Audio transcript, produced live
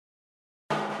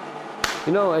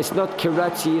You know, it's not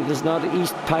Karachi, it is not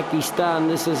East Pakistan,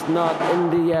 this is not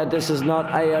India, this is not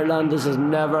Ireland, this is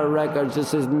Never Records,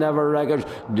 this is Never Records,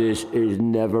 this is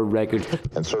Never Records.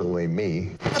 And certainly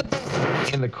me.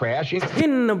 In the crash.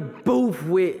 In the booth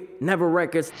with Never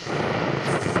Records.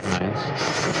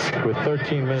 Nice. With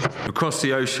 13 minutes. Across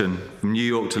the ocean, from New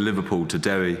York to Liverpool to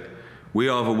Derry, we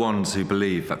are the ones who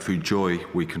believe that through joy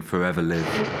we can forever live.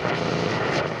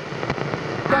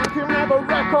 Thank you, Never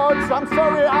Records. I'm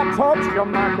sorry I touched your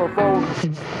microphone.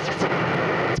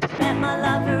 Met my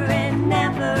lover in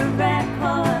Never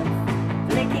Records,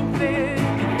 flicking through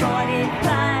the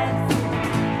 45s,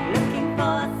 looking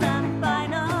for some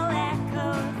final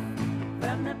echoes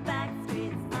from the back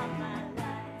streets of my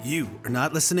life. You are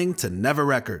not listening to Never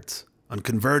Records on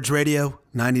Converge Radio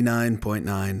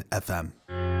 99.9 FM.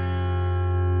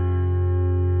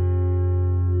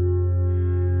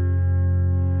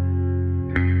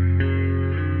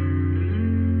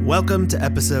 Welcome to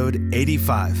episode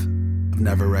 85 of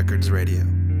Never Records Radio.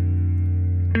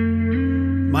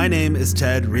 My name is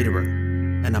Ted Riederer,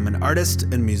 and I'm an artist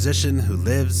and musician who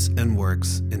lives and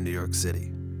works in New York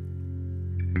City.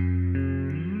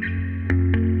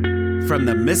 From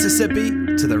the Mississippi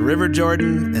to the River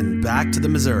Jordan and back to the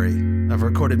Missouri, I've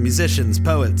recorded musicians,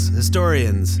 poets,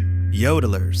 historians,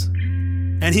 yodelers,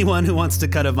 anyone who wants to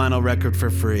cut a vinyl record for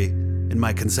free in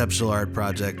my conceptual art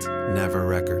project, Never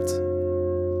Records.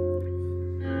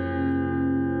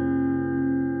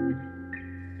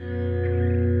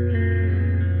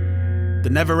 The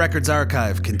Never Records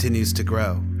archive continues to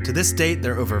grow. To this date,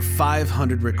 there are over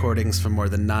 500 recordings from more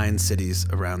than 9 cities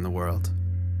around the world.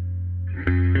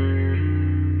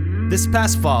 This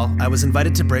past fall, I was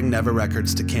invited to bring Never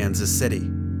Records to Kansas City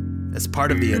as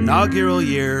part of the inaugural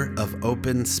year of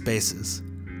Open Spaces,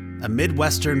 a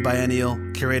Midwestern biennial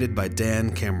curated by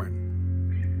Dan Cameron.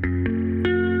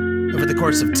 Over the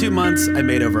course of 2 months, I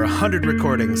made over 100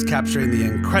 recordings capturing the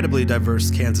incredibly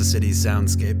diverse Kansas City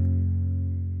soundscape.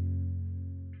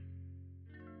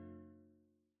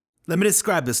 Let me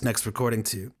describe this next recording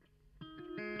to you.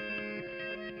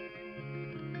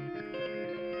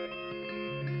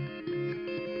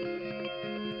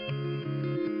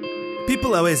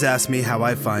 People always ask me how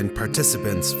I find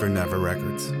participants for Never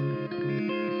Records.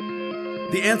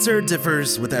 The answer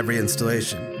differs with every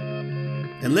installation.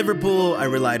 In Liverpool, I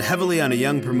relied heavily on a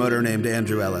young promoter named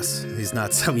Andrew Ellis. He's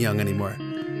not so young anymore.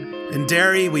 In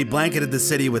Derry, we blanketed the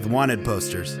city with wanted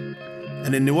posters.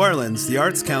 And in New Orleans, the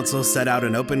Arts Council set out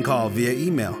an open call via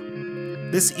email.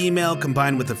 This email,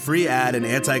 combined with a free ad in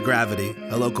Anti-Gravity,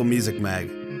 a local music mag,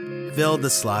 filled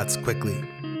the slots quickly.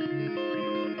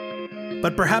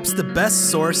 But perhaps the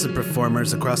best source of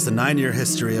performers across the 9-year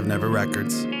history of Never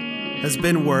Records has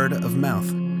been word of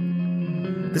mouth.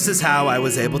 This is how I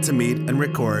was able to meet and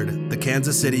record the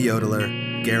Kansas City yodeler,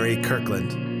 Gary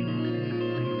Kirkland.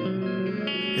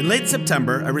 In late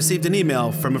September, I received an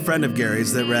email from a friend of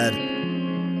Gary's that read,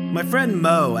 "My friend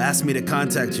Mo asked me to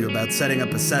contact you about setting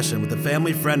up a session with a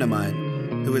family friend of mine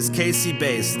who is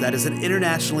KC-based, that is an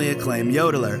internationally acclaimed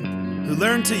yodeler, who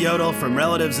learned to yodel from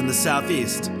relatives in the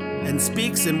Southeast and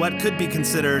speaks in what could be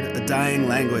considered a dying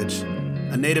language,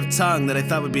 a native tongue that I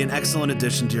thought would be an excellent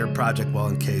addition to your project while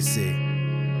in KC."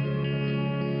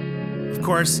 Of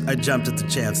course, I jumped at the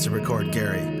chance to record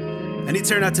Gary, and he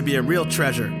turned out to be a real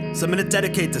treasure, so I'm going to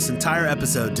dedicate this entire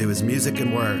episode to his music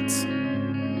and words.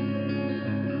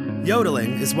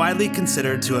 Yodeling is widely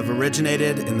considered to have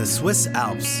originated in the Swiss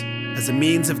Alps as a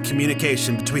means of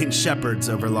communication between shepherds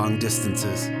over long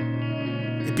distances.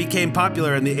 It became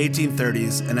popular in the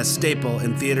 1830s and a staple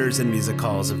in theaters and music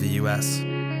halls of the US.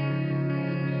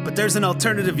 But there's an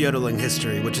alternative yodeling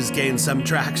history which has gained some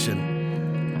traction.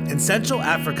 In Central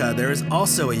Africa, there is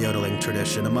also a yodeling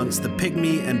tradition amongst the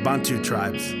Pygmy and Bantu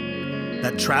tribes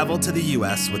that traveled to the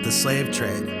US with the slave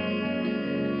trade.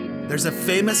 There's a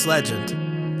famous legend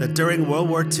that during World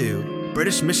War II,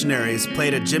 British missionaries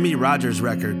played a Jimmie Rodgers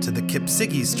record to the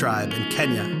Kipsigis tribe in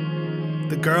Kenya.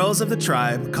 The girls of the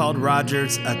tribe called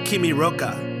Rodgers a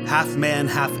Kimiroka, half man,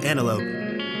 half antelope,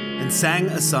 and sang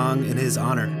a song in his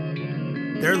honor.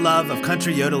 Their love of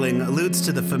country yodeling alludes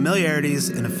to the familiarities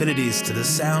and affinities to the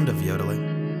sound of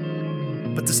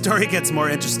yodeling. But the story gets more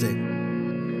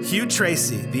interesting. Hugh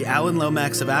Tracy, the Alan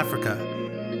Lomax of Africa,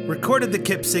 recorded the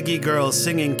Kipsigi girls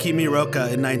singing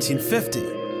Kimiroka in 1950.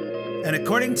 And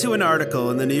according to an article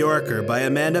in The New Yorker by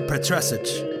Amanda Petrusich,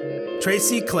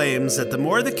 Tracy claims that the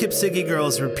more the Kipsigi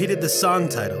girls repeated the song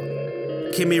title,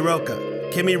 Kimiroka,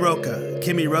 Kimiroka,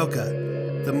 Kimiroka,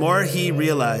 the more he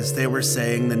realized they were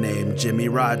saying the name Jimmie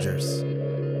Rodgers.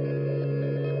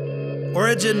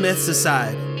 Origin myths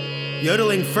aside,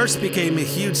 Yodeling first became a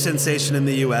huge sensation in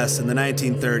the US in the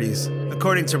 1930s,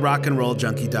 according to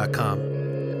rockandrolljunkie.com.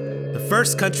 The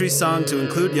first country song to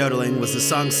include yodeling was the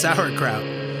song Sauerkraut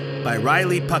by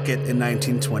Riley Puckett in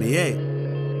 1928.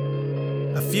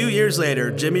 A few years later,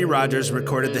 Jimmie Rodgers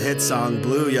recorded the hit song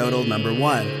Blue Yodel No.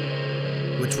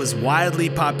 1, which was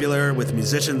wildly popular with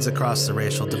musicians across the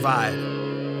racial divide,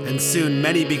 and soon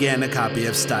many began a copy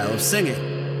of style of singing.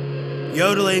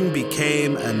 Yodeling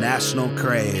became a national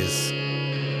craze.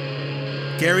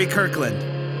 Gary Kirkland,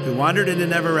 who wandered into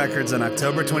Never Records on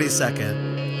October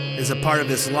 22nd, is a part of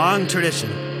this long tradition,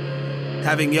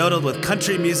 having yodeled with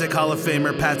Country Music Hall of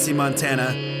Famer Patsy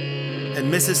Montana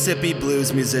and Mississippi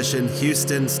blues musician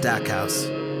Houston Stackhouse.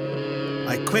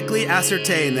 I quickly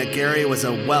ascertained that Gary was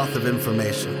a wealth of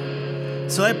information,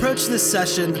 so I approached this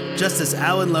session just as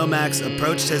Alan Lomax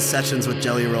approached his sessions with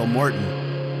Jelly Roll Morton,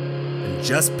 and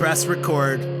just pressed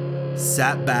record,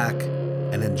 sat back,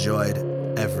 and enjoyed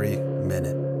every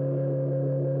minute.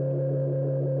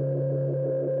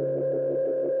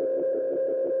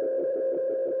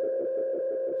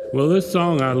 Well, this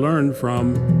song I learned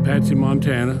from Patsy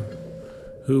Montana,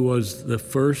 who was the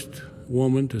first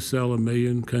woman to sell 1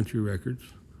 million country records.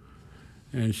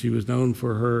 And she was known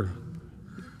for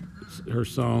her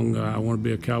song, I Want to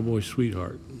Be a Cowboy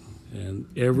Sweetheart. And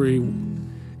every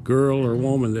girl or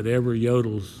woman that ever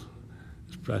yodels,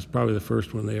 that's probably the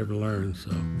first one they ever learned.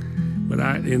 So, but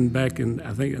back in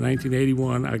I think in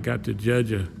 1981, I got to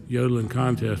judge a yodeling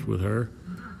contest with her,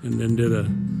 and then did a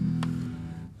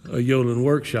yodeling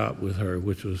workshop with her,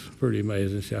 which was pretty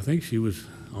amazing. I think she was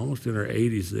almost in her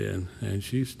 80s then, and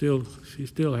she still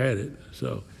had it.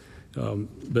 So,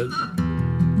 but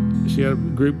she had a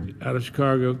group out of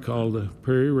Chicago called the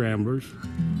Prairie Ramblers,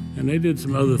 and they did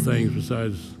some other things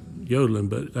besides yodeling,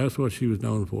 but that's what she was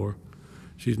known for.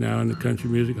 She's now in the Country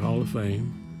Music Hall of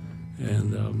Fame,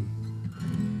 and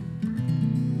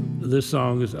this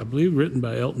song is, I believe, written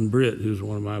by Elton Britt, who's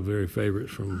one of my very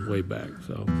favorites from way back.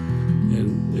 So,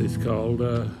 and it's called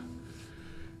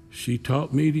She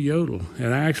Taught Me to Yodel.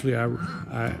 And actually, I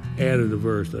added a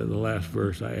verse. The last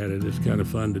verse I added. It's kind of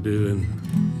fun to do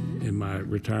in my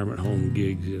retirement home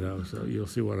gigs, you know. So you'll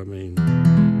see what I mean.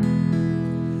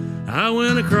 I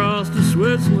went across to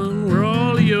Switzerland, where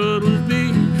all the yodels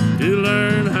be, to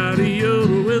learn how to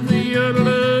yodel with the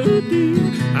yodel-o-dee.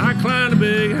 I climbed a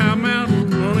big high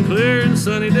mountain on a clear and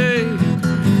sunny day.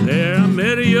 There I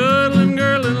met a yodeling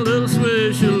girl in a little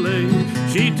Swiss chalet.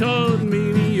 She taught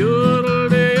me to yodel,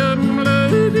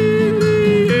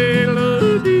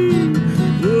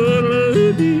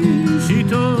 de-um-lo-dee-lo-dee-lo-dee. She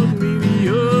taught me to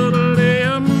yodel,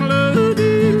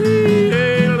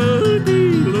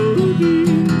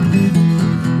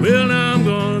 de-um-lo-dee-lo-dee-lo-dee. Well, now I'm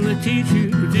gonna teach you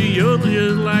to yodel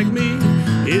just like me.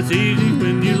 It's easy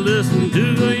when you listen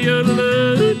to the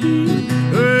yodel-o-dee.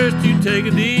 First you take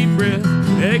a deep breath,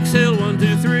 exhale 1,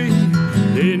 2, 3.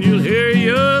 Then you'll hear a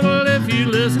yodel if you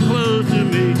listen close to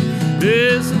me.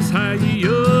 This is how you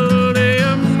yodel,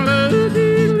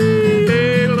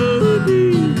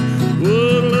 de-um-lo-dee-lo-dee,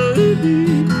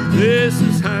 wodel-o-dee. This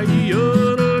is how you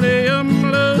yodel,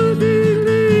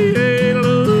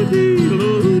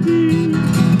 de-um-lo-dee-lo-dee-lo-dee.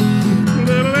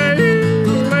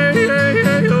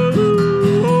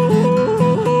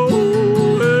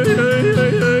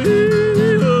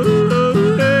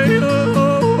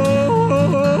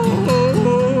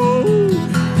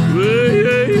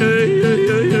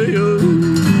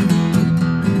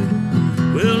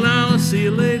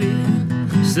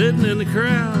 Sitting in the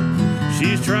crowd,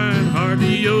 she's trying hard to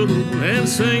yodel and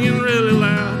singing really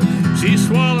loud. She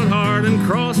swallowed hard and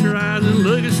crossed her eyes and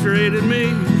looking straight at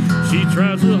me. She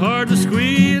tried so hard to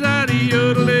squeeze out a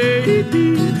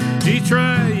yodel-a-dee. She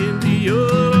trying to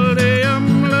yodel,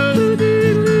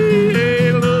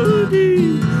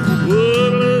 de-um-lo-dee-lo-dee,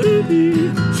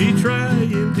 wodel-o-dee. She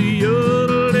trying to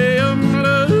yodel,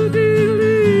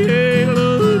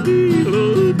 de-um-lo-dee-lo-dee-lo-dee.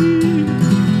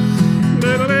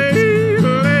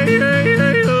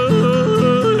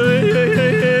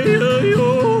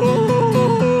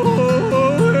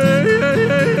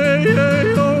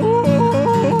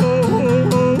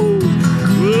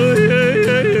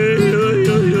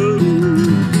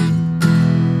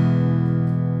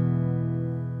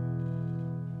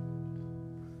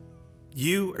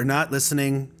 You are not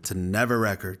listening to Never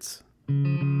Records.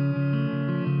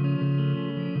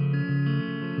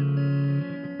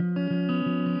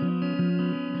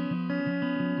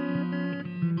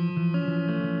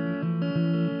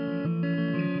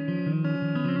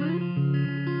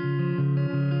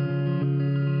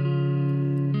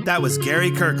 That was Gary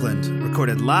Kirkland,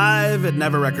 recorded live at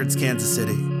Never Records, Kansas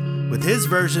City, with his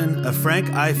version of Frank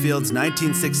Ifield's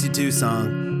 1962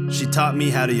 song, She taught me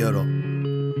how to yodel.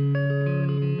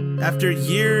 After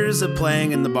years of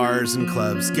playing in the bars and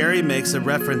clubs, Gary makes a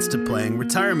reference to playing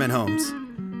retirement homes,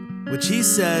 which he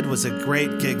said was a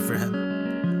great gig for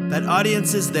him. That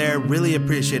audiences there really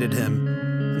appreciated him,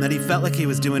 and that he felt like he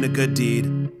was doing a good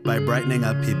deed by brightening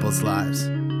up people's lives.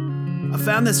 I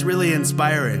found this really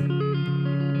inspiring.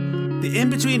 The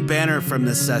in-between banner from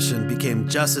this session became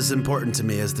just as important to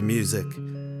me as the music.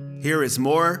 Here is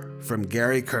more from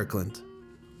Gary Kirkland.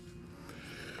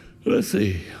 Let's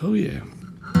see. Oh, yeah.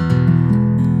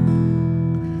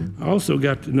 I also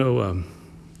got to know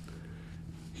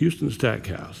Houston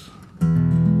Stackhouse,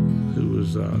 who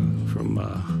was from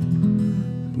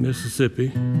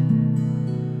Mississippi,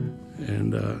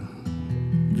 and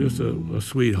just a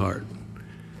sweetheart.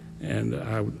 And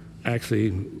I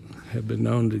actually have been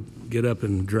known to get up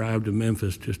and drive to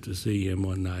Memphis just to see him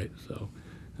one night. So,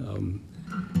 and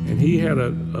he had a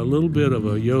little bit of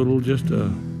a yodel,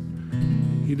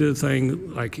 he did a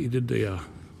thing like he did the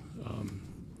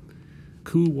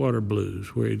Cool Water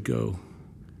Blues, where he'd go,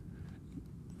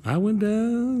 I went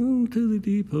down to the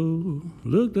depot,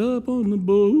 looked up on the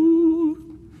boat.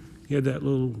 He had that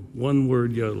little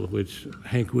one-word yodel, which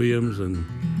Hank Williams and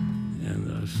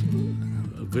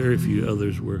very few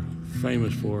others were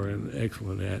famous for and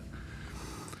excellent at.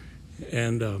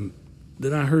 And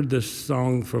then I heard this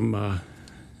song from, I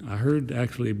heard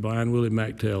actually Blind Willie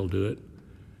McTell do it.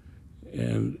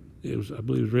 And it was, I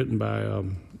believe it was written by,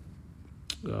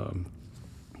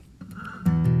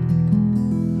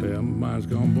 mine's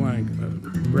gone blank.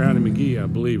 Brownie McGee, I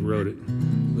believe, wrote it,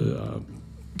 the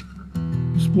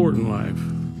Sporting Life.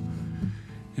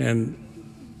 And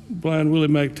Blind Willie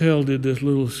McTell did this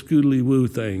little scoodly woo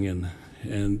thing,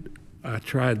 and I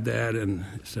tried that, and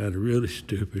it sounded really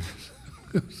stupid.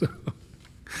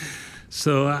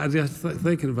 So I just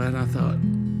thinking about it, I thought,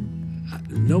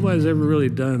 nobody's ever really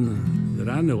done, that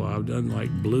I know of, done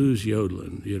like blues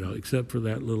yodeling, except for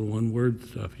that little one-word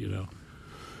stuff,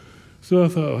 So I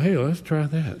thought, hey, let's try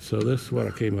that. So this is what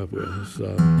I came up with.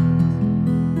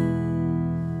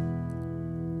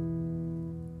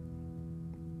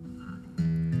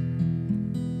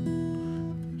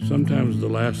 Sometimes the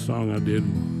last song I did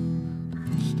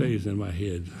stays in my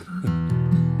head.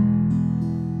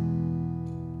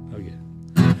 Okay.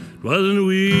 Wasn't a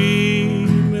wee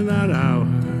midnight hour,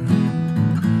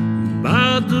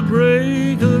 about the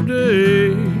break of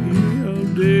day, all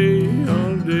day,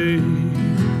 all day.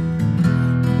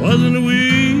 Wasn't a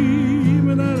wee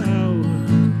midnight hour,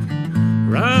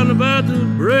 round about the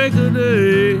break of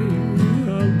day,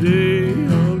 all day,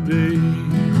 all day.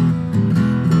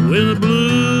 When the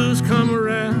blues come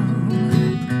around,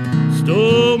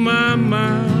 stole my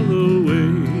mind away,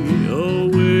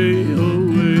 away,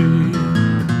 away.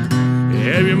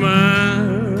 Have your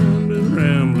mind been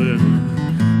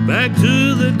rambling back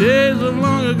to the days of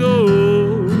long ago,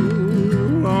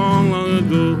 long, long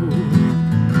ago?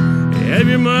 Have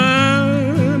your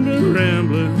mind been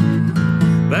rambling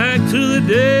back to the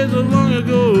days of long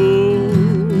ago,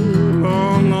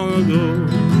 long, long ago?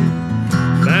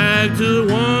 Back to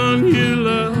the one you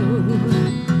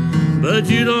love, but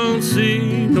you don't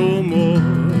see no more,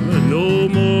 no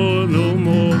more, no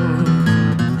more.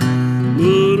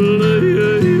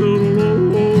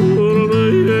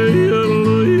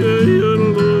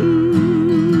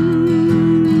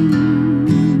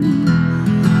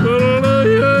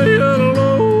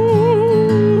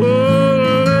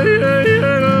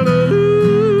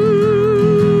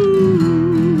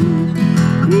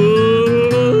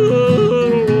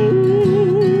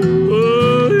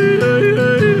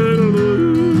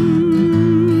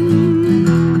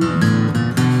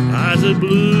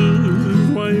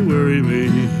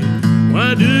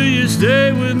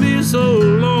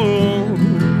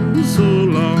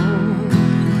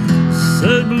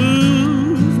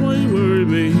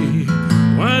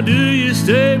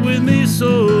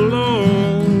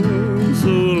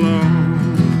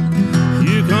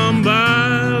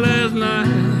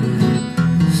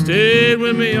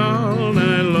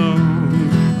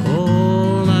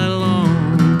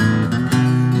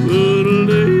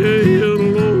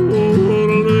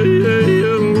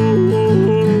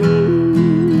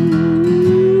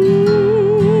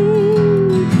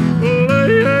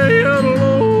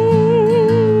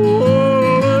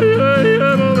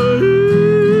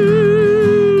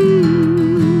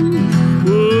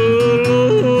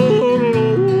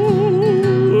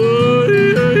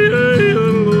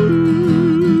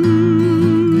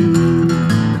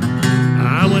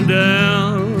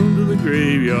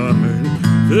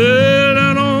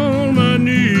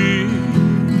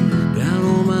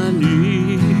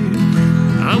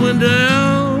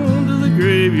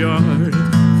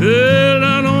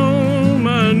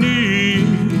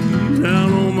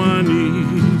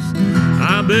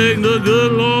 beg the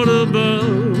good Lord above,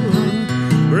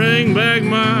 bring back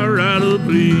my right of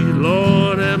please.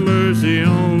 Lord, have mercy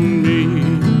on me.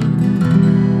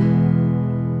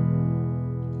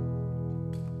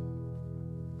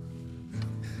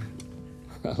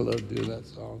 I love doing that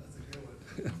song.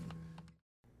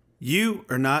 You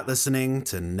are not listening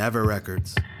to Never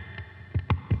Records.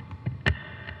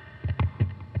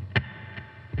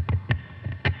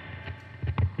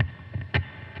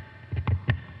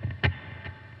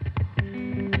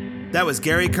 That was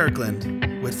Gary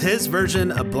Kirkland with his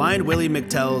version of Blind Willie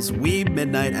McTell's Wee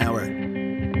Midnight Hour.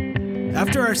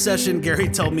 After our session, Gary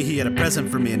told me he had a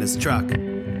present for me in his truck.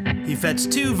 He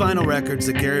fetched 2 vinyl records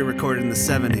that Gary recorded in the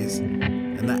 70s,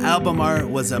 and the album art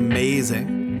was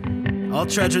amazing. I'll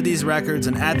treasure these records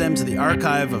and add them to the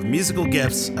archive of musical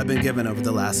gifts I've been given over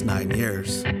the last 9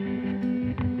 years.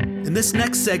 In this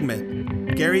next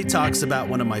segment, Gary talks about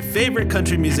one of my favorite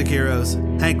country music heroes,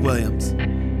 Hank Williams,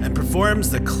 and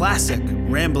performs the classic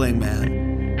Rambling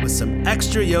Man with some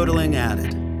extra yodeling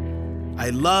added. I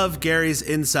love Gary's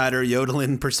insider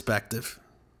yodeling perspective.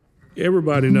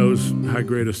 Everybody knows how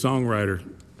great a songwriter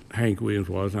Hank Williams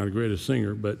was, not a great a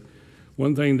singer, but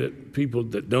one thing that people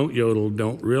that don't yodel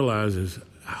don't realize is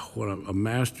what a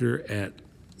master at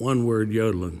one-word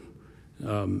yodeling.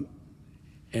 And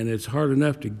it's hard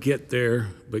enough to get there,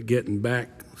 but getting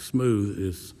back smooth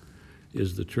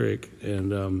is the trick.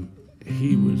 And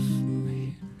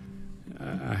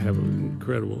I have an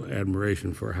incredible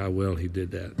admiration for how well he did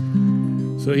that.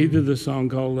 So he did this song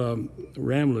called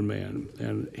Rambling Man,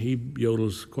 and he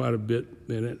yodels quite a bit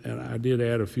in it, and I did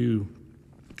add a few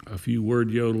word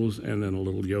yodels and then a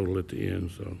little yodel at the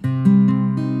end. So.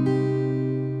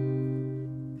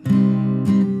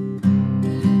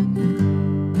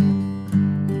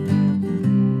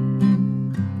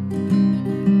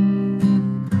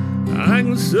 I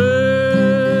can settle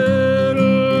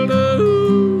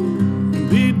down,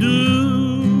 be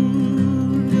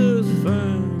doing just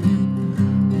fine.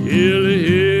 Hilly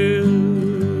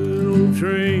hill, old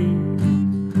train,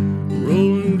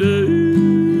 rolling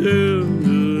down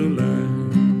the line.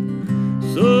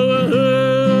 So I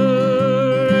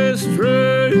hurry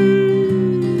straight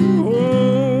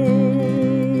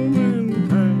home and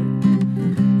pack.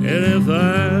 And if I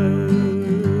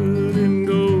didn't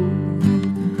go,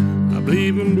 I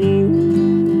believe and blow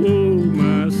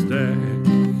my stack.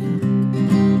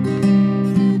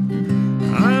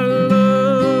 I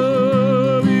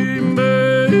love you,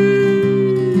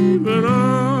 babe, but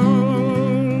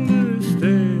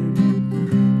understand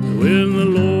that when the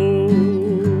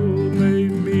Lord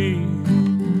made me,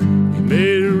 He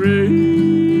made a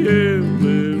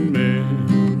rambling man.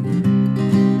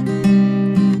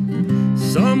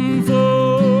 Some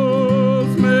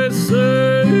folks may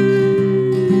say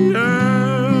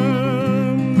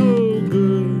I'm no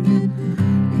good,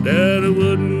 that I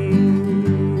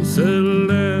wouldn't settle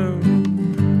down,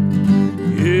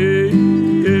 yeah,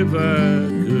 if I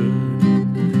could.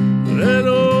 But that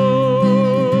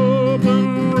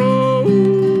open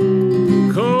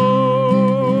road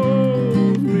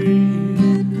calls me.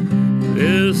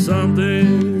 There's something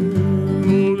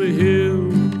over the hill,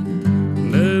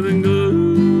 letting go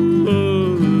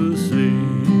of the sea.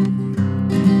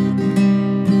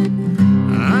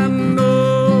 I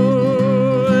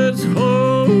know it's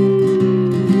hard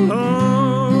to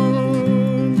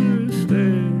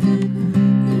understand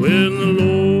when the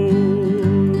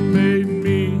Lord made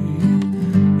me,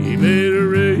 He made a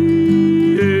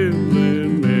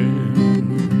rambling man.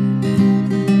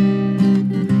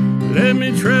 Let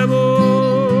me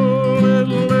travel a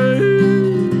little way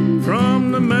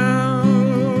from the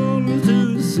mountains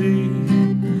to the sea,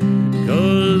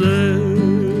 'cause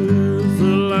that's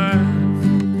the life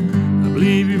I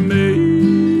believe You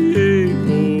made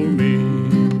for me.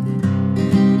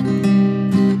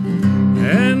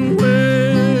 And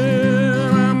when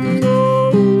I'm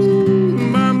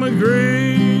gone, by my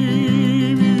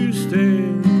grave You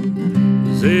stand,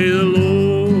 say the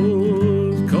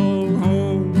Lord's called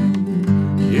home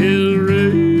is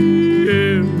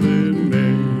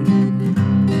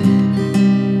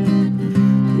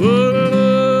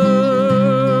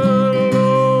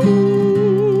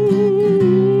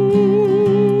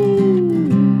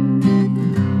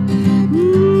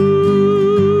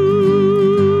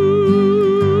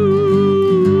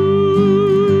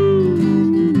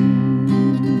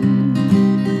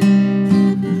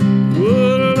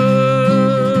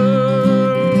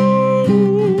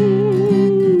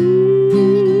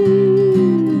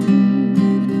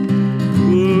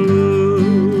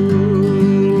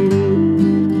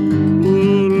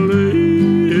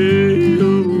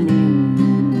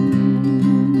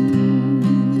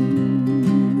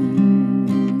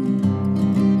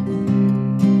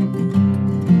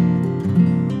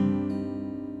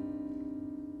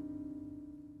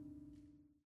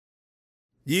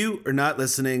are not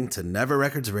listening to Never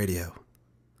Records Radio.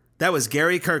 That was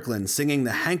Gary Kirkland singing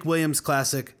the Hank Williams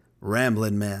classic,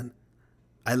 Ramblin' Man.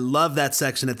 I love that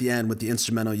section at the end with the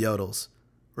instrumental yodels.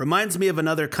 Reminds me of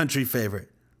another country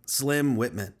favorite, Slim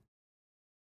Whitman.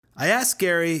 I asked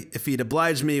Gary if he'd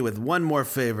oblige me with one more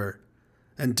favor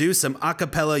and do some a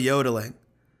cappella yodeling.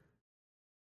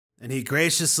 And he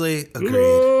graciously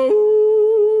agreed.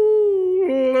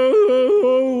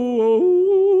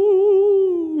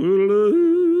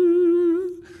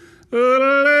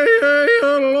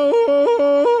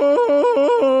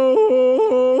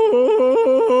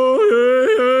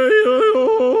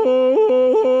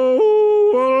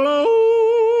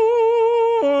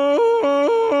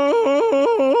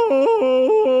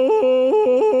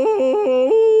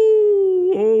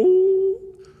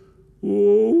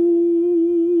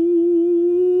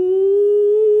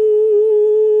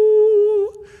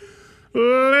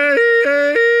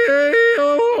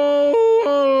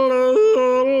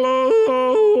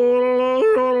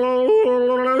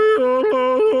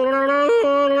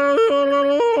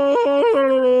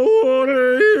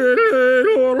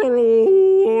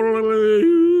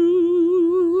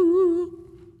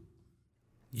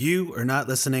 You are not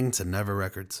listening to Never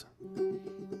Records.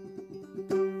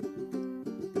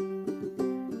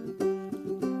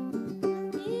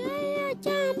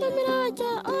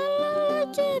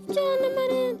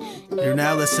 You're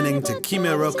now listening to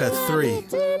Kimeroka 3,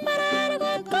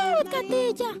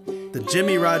 the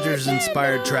Jimmy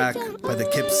Rogers-inspired track by the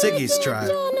Kipsigis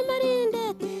Tribe,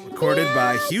 recorded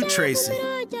by Hugh Tracy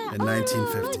in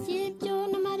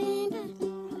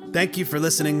 1950. Thank you for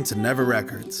listening to Never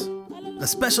Records. A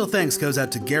special thanks goes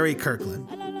out to Gary Kirkland,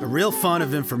 a real font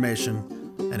of information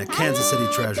and a Kansas City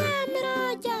treasure.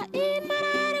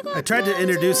 I tried to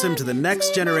introduce him to the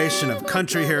next generation of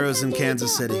country heroes in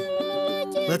Kansas City.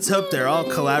 Let's hope they're all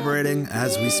collaborating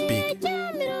as we speak.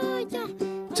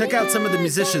 Check out some of the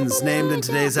musicians named in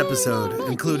today's episode,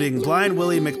 including Blind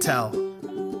Willie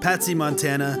McTell, Patsy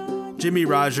Montana, Jimmy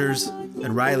Rogers,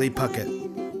 and Riley Puckett.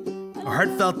 A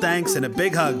heartfelt thanks and a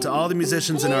big hug to all the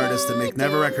musicians and artists that make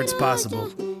Never Records possible.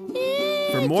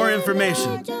 For more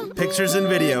information, pictures and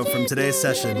video from today's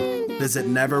session, visit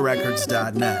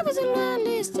neverrecords.net.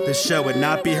 This show would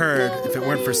not be heard if it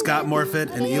weren't for Scott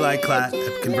Morfitt and Eli Klatt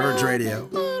at Converge Radio,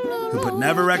 who put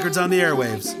Never Records on the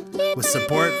airwaves with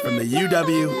support from the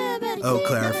UW Eau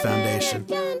Claire Foundation.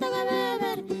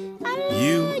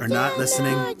 You are not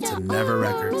listening to Never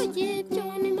Records.